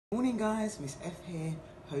Morning guys, Miss F here.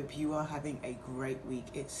 Hope you are having a great week.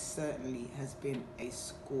 It certainly has been a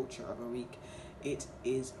scorcher of a week. It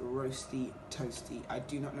is roasty toasty. I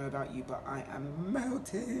do not know about you, but I am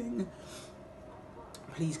melting.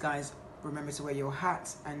 Please guys, remember to wear your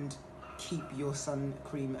hats and keep your sun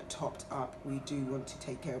cream topped up. We do want to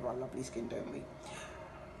take care of our lovely skin, don't we?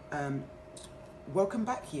 Welcome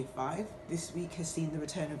back Year 5. This week has seen the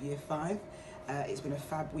return of Year 5. It's been a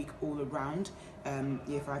fab week all around.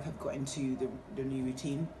 Year 5 have got into the new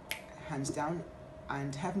routine, hands down,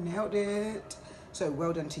 and have nailed it. So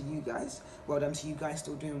well done to you guys. Well done to you guys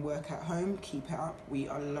still doing work at home. Keep it up. We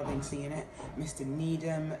are loving seeing it. Mr.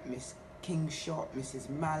 Needham, Miss Kingshot, Mrs.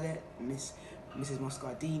 Mallet, Mrs.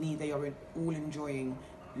 Moscardini, they are all enjoying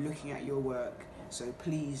looking at your work. So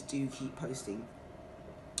please do keep posting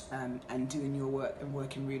and doing your work and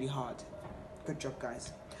working really hard. Good job,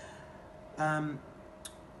 guys.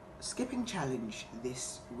 Skipping challenge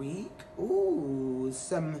this week.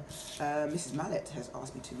 Mrs. Mallet has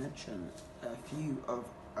asked me to mention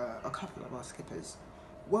a couple of our skippers.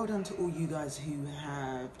 Well done to all you guys who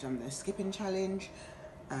have done the skipping challenge.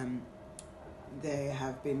 There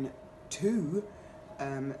have been two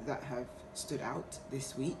that have stood out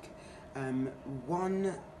this week.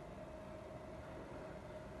 One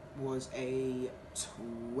was a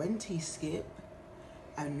 20 skip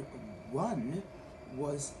and one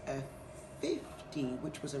was a 50,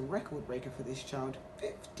 which was a record breaker for this child.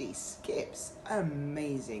 50 skips,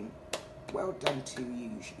 amazing. Well done to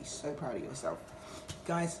you. You should be so proud of yourself.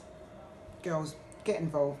 Guys, girls, get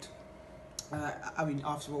involved. I mean,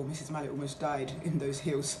 after all, Mrs. Mallet almost died in those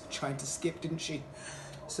hills trying to skip, didn't she?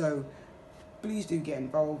 So please do get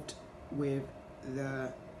involved with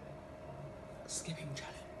the skipping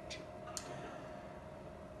challenge.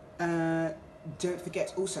 Don't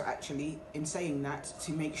forget also, actually, in saying that,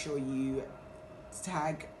 to make sure you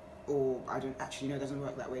tag, or I don't actually know, it doesn't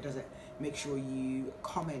work that way, does it? Make sure you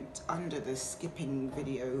comment under the skipping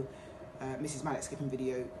video, Mrs. Mallet skipping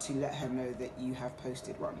video, to let her know that you have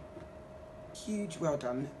posted one. Huge well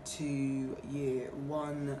done to Year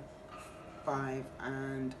 1, 5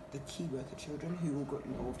 and the key worker children who all got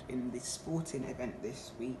involved in the sporting event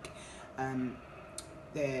this week.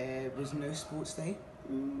 There was no sports day.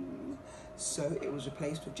 So it was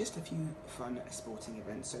replaced with just a few fun sporting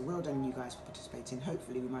events. So well done you guys for participating.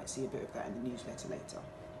 Hopefully we might see a bit of that in the newsletter later.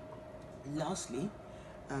 Lastly,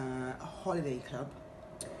 Holiday Club.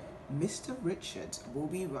 Mr. Richard will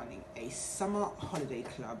be running a summer holiday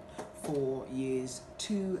club for years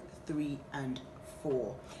 2, 3 and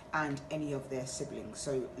 4 and any of their siblings.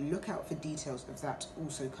 So look out for details of that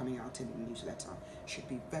also coming out in the newsletter. Should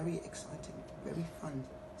be very exciting, very fun.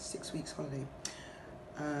 6 weeks holiday.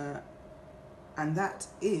 And that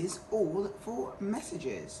is all for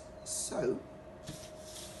messages. So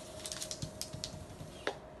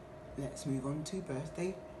let's move on to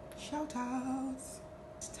birthday shout-outs.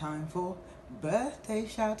 It's time for birthday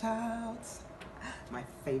shout-outs, my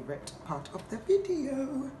favorite part of the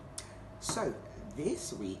video. So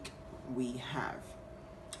this week we have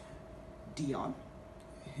Dion,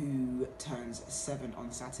 who turns 7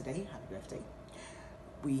 on Saturday. Happy birthday.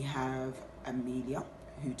 We have Amelia,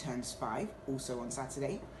 who turns 5, also on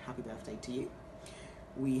Saturday. Happy birthday to you.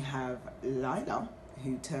 We have Lila,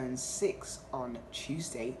 who turns 6 on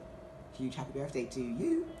Tuesday. Huge happy birthday to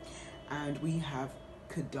you. And we have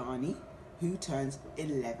Kadani, who turns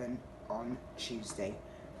 11 on Tuesday.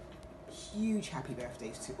 Huge happy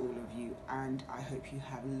birthdays to all of you, and I hope you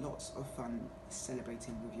have lots of fun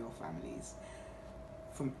celebrating with your families.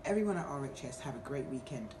 From everyone at RHS, have a great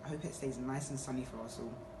weekend. I hope it stays nice and sunny for us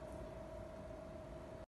all.